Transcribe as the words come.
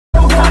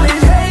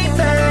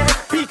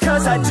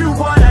cause I do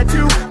what I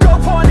do. Go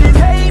on and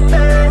hate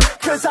me,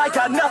 cause I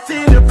got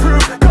nothing to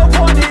prove. Go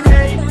on and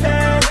hate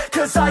me,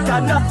 cause I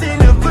got nothing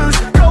to lose.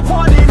 Go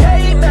on and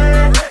hate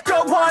me,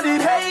 go on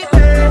and hate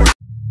me.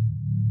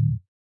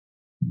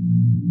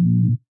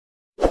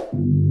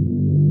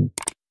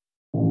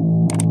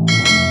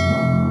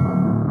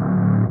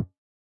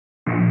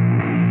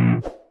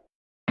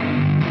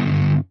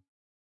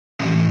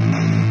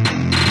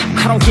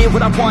 I don't get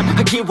what I want,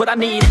 I get what I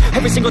need.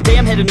 Every single day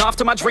I'm heading off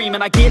to my dream,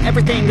 and I get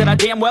everything that I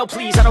damn well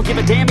please. I don't give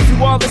a damn if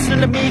you all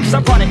listening to me, cause I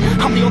run it.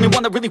 I'm the only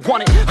one that really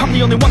want it, I'm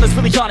the only one that's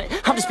really on it.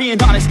 I'm just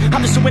being honest,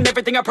 I'm just doing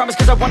everything I promise,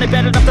 cause I want it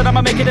bad enough that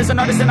I'ma make it as an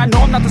artist. And I know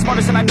I'm not the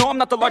smartest, and I know I'm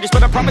not the largest,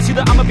 but I promise you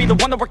that I'ma be the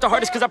one that worked the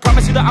hardest. Cause I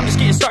promise you that I'm just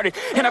getting started,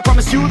 and I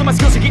promise you that my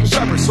skills are getting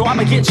sharper. So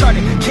I'ma get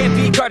charted, can't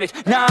be guarded.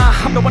 Nah,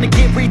 I'm the one to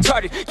get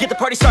retarded. Get the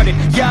party started,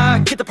 yeah,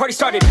 get the party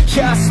started.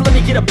 Yeah, so let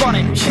me get up on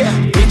it,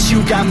 yeah. Bitch,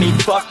 you got me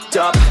fucked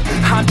up,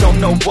 I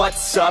don't know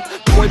what's up.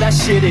 Pour that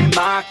shit in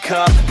my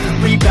cup,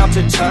 we bout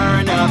to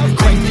turn up.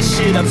 Crank this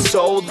shit up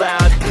so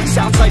loud,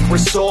 sounds like we're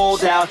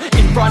sold out.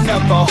 In front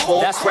of a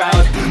whole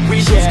crowd, we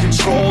lose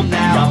control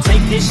now. I'll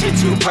take this shit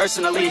too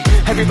personally.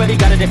 Everybody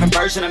got a different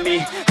version of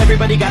me,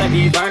 everybody gotta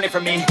be learning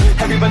from me.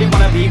 Everybody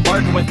wanna be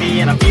working with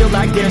me, and I feel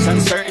like there's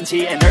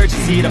uncertainty and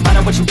urgency to find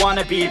out what you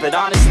wanna be. But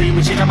honestly,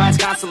 we change our minds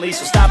constantly,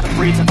 so stop and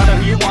breathe to find out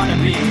who you wanna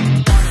be.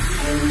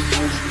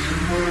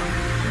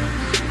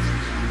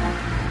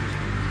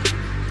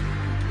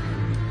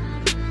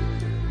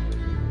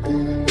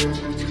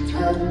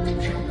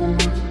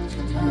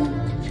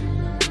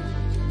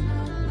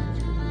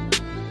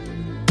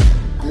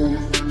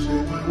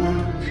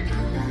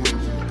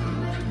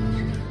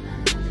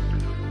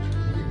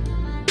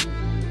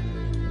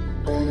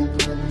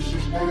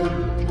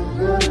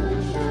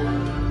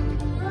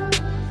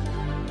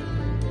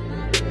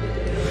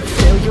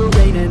 Failure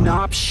ain't an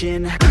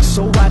option,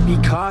 so I'd be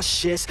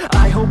cautious.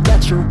 I hope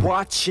that you're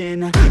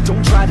watching.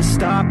 Don't try to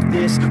stop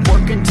this,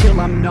 work until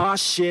I'm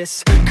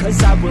nauseous.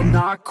 Cause I will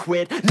not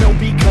quit, no,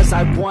 because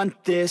I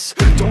want this.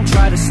 Don't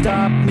try to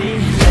stop me,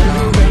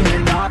 failure ain't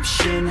an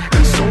option,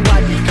 so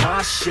I'd be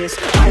cautious.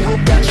 I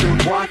hope that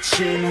you're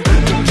watching.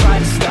 Don't try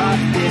to stop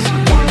this,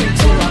 work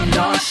until I'm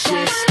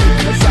nauseous.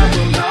 Cause I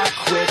will not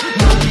quit,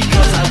 no,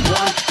 because I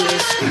want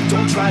this.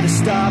 Don't try to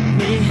stop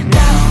me now.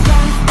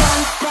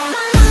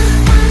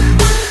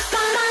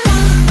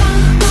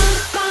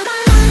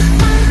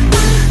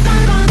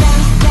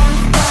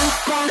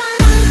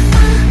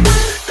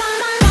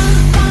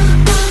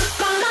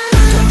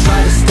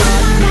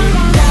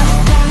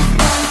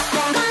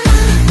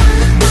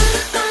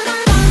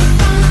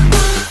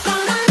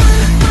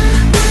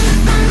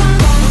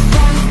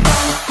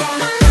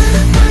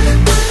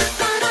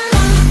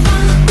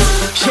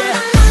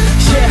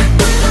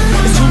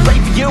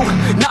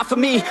 For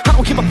me, I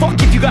don't give a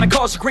fuck if you got a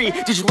college degree.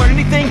 Did you learn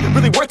anything?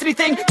 Really worth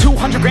anything?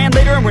 200 grand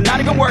later and we're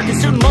not even working.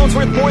 Student loans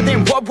worth more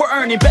than what we're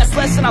earning. Best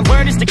lesson I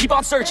learned is to keep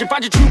on searching.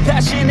 Find your true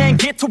passion and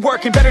get to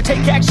work. And better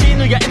take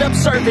action or you end up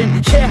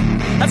serving. Yeah,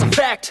 that's a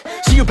fact.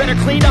 So you better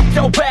clean up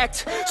your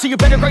act. So you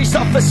better grow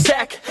yourself a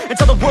sack and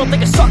tell the world they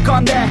can suck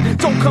on that.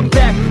 Don't come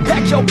back,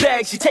 pack your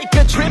bags. You take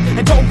a trip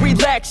and don't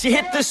relax. You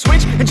hit the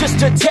switch and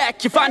just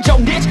attack. You find your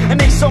niche and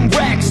make some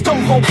racks.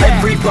 Don't hold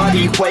back.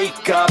 Everybody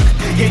wake up,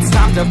 it's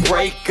time to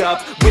break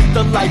up with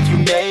the life you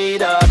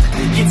made up.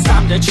 It's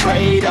time to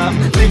trade up,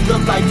 live the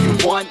life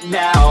you want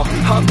now,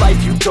 a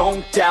life you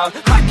don't doubt.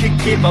 I could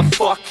give a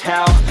fuck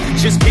how,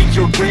 just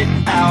figure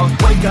it out.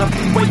 Wake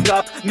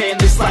up, man,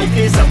 this life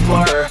is a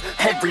blur.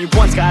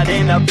 Everyone's got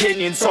an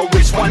opinion, so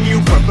which one you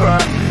prefer?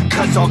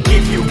 Cause I'll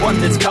give you one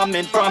that's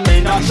coming from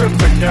an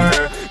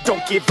entrepreneur.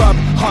 Don't give up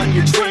on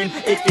your dream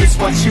if it's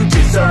what you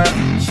deserve.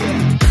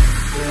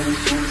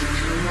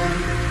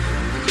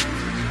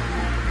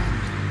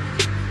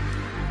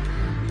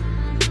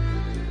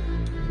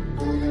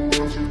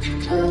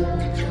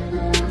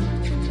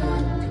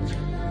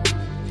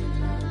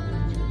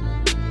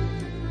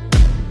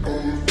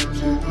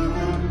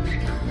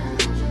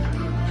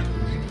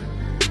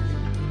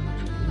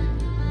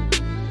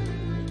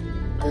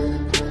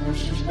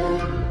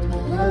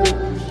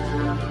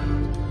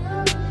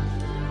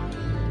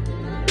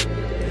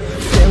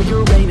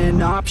 Failure ain't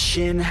an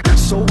option,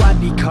 so I'd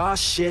be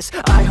cautious.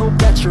 I hope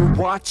that you're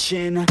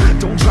watching.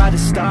 Don't try to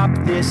stop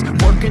this,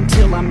 work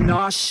until I'm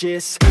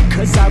nauseous.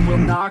 Cause I will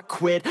not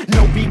quit,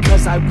 no,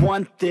 because I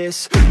want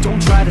this.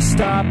 Don't try to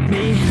stop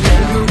me,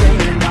 failure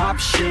ain't an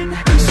option,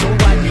 so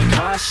I'd be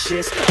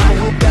cautious. I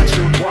hope that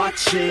you're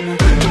watching.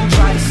 Don't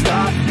try to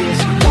stop this,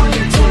 work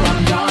until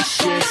I'm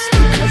nauseous.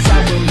 Cause I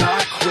will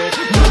not quit,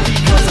 no,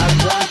 because I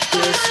want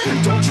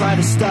this. Don't try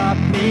to stop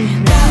me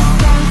now.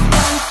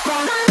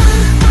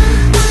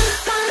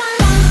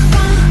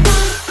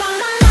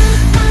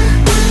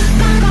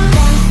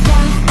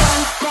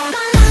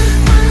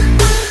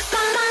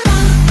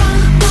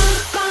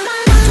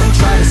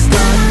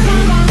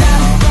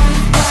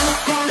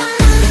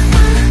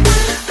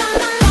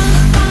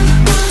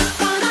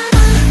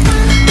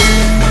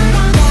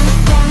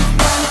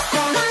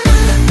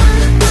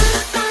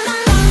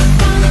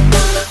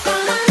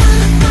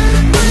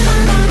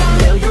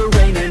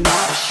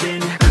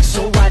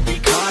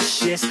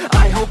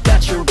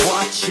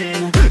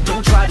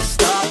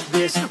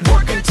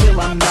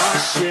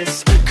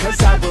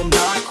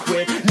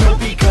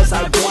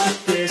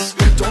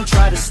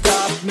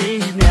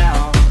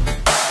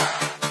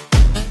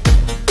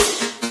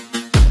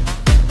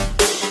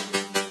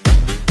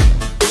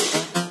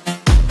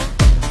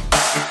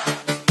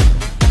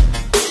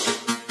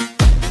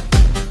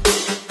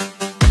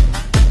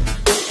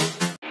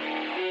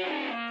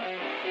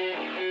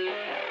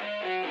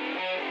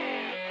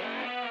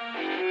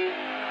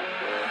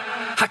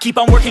 I keep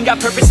on working, got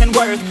purpose and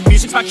worth.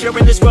 Music's my cure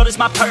and this world is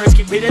my purse.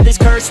 Get rid of this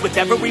curse with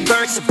every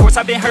verse. Of course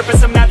I've been hurt but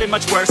some have it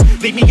much worse.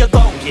 Leave me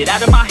alone, get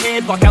out of my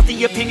head. Block out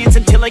the opinions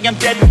until I am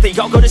dead. They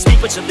all go to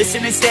speak but you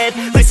listen instead.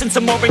 Listen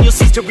some more and you'll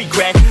cease to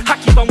regret. I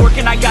keep on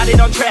working, I got it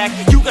on track.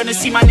 You gonna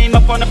see my name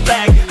up on the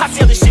flag. I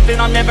sail this ship and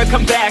I'll never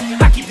come back.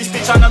 I keep this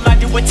bitch on the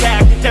line to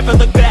attack. Never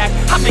look back,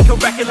 I make a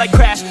record like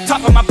Crash.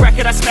 Top of my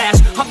bracket I smash,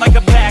 I'm like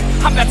a pack.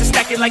 I'm about to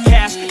stack it like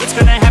cash. It's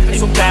gonna happen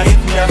so fast.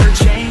 I've never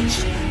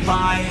changed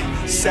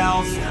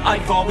myself,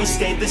 I've always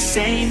stayed the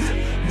same,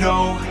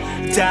 no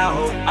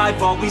doubt.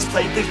 I've always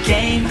played the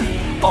game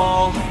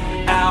all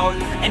out,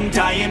 and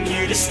I am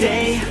here to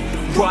stay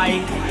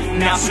right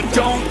now. So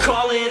don't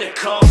call it a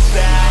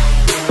comeback.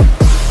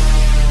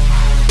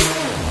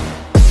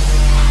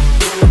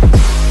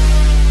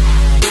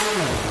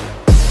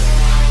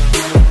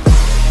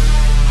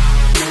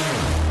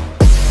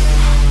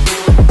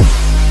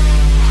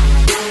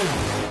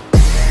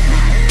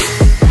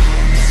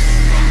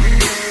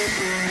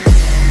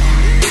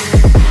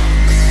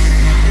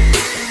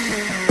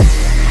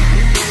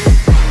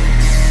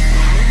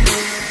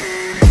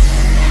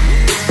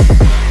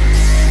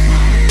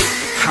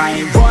 I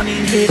ain't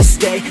running, here to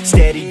stay.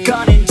 Steady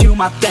gunning, do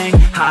my thing.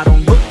 I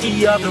don't look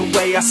the other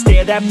way, I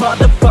stare that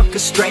motherfucker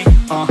straight.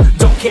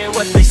 Don't care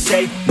what they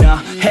say,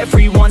 nah,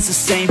 everyone's the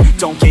same.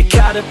 Don't get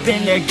caught up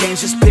in their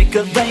games, just pick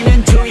a lane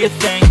and do your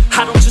thing.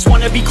 I don't just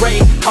wanna be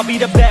great, I'll be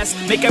the best.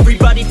 Make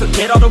everybody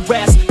forget all the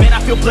rest. Man, I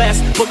feel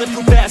blessed,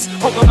 bulletproof vest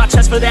over my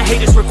chest for that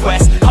haters'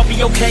 request. I'll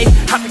be okay,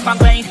 I pick my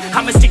lane.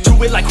 I'ma stick to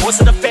it like horse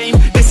of the fame.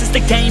 This is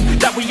the game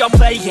that we all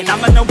play, and I'm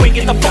gonna win,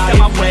 get the fuck out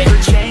my way.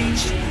 Never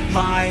changed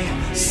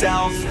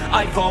myself,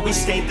 I've always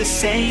stayed the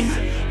same,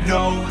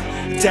 no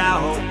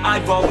doubt.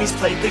 I've always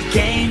played the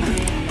game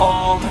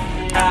all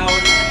out,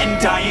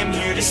 and I am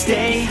here to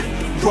stay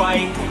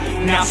right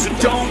now. So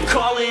don't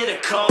call it a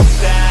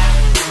comeback.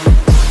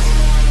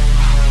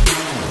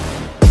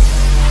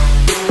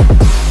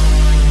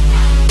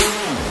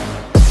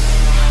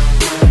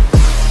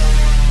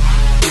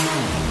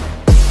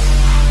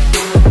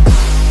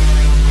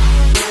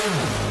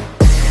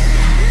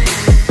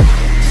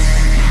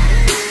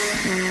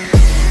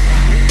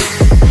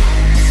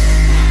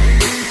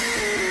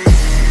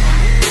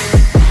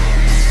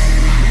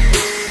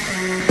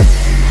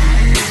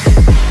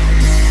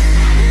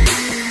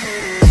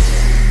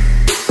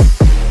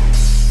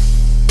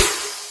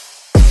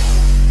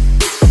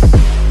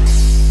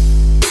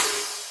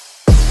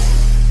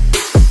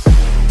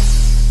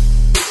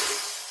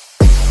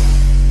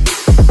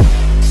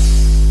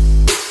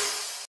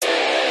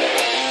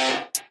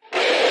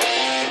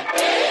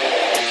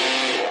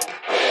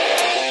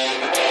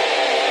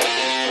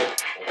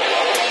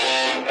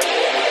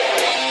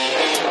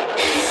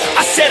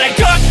 Said I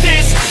got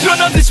this, none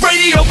of this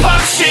radio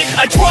pop shit.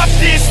 I dropped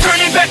this,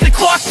 turning back the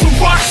clock to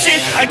rock shit.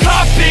 I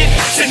cop it,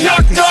 said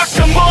knock knock,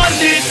 I'm on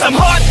this. I'm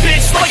hot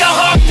bitch, like a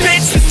hot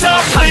bitch, the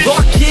top I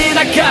lock in,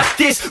 I got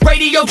this,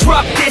 radio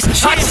drop this.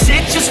 Hot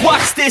shit, just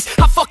watch this,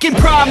 I fucking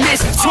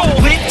promise. Too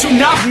lit, do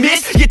not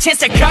miss your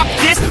chance to cop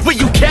this. Will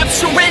you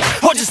capture it,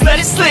 or just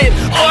let it slip?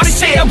 Oh, they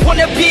say I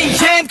wanna be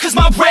in, cause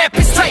my rap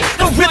is tight.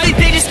 But really,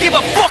 they just give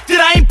a fuck that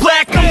I ain't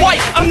black and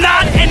white. I'm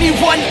not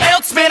anyone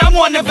else, man, I'm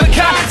one of a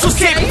kind. So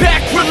sit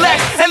back,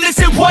 relax, and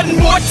listen one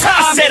more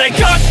time. I said I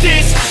got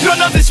this,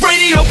 none of this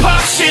radio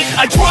pop shit.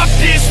 I dropped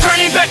this,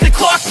 turning back the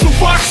clock to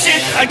rock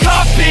shit. I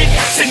cop it,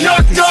 said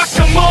knock knock,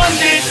 I'm on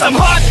this. I'm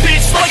hot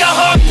bitch, like a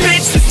hot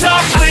bitch, the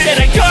top lit. I said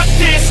I got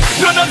this,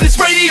 none of this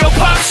radio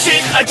pop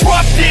shit. I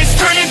dropped this,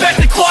 turning back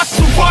the clock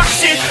to rock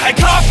shit. I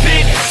cop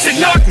it,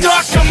 said knock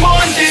knock, I'm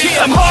on this.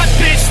 I'm hot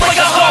bitch, like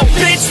a hot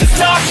bitch, the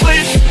top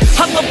lit.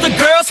 I love the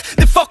girls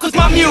that fuck with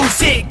my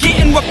music.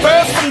 Getting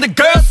referrals from the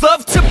girls,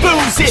 love to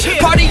booze it.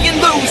 Party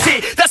and lose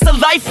it, that's the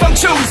life I'm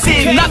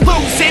choosing. Not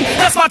losing,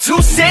 that's my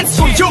 2 cents,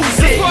 so use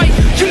it.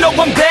 You know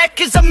I'm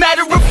back, as a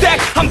matter of fact.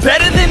 I'm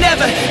better than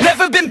ever,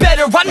 never been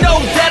better. I know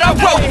that, I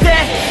wrote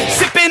that.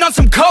 Sipping on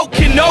some coke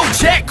and no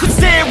jack. Could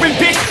stare and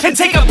bitch and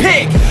take a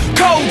pic.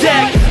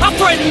 Kodak, I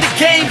threaten the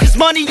game, cause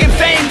money and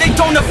fame, they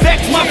don't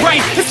affect my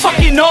brain. It's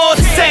fucking all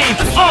the same.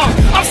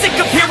 I'm sick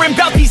of hearing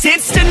about these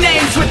Insta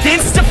names with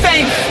Insta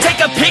fame. Take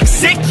a pic,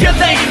 sick, you're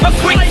lame. A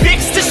quick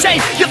fix to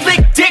shame, you lick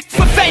dick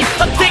for fame.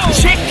 A thick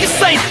chick is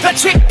slain, that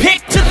chick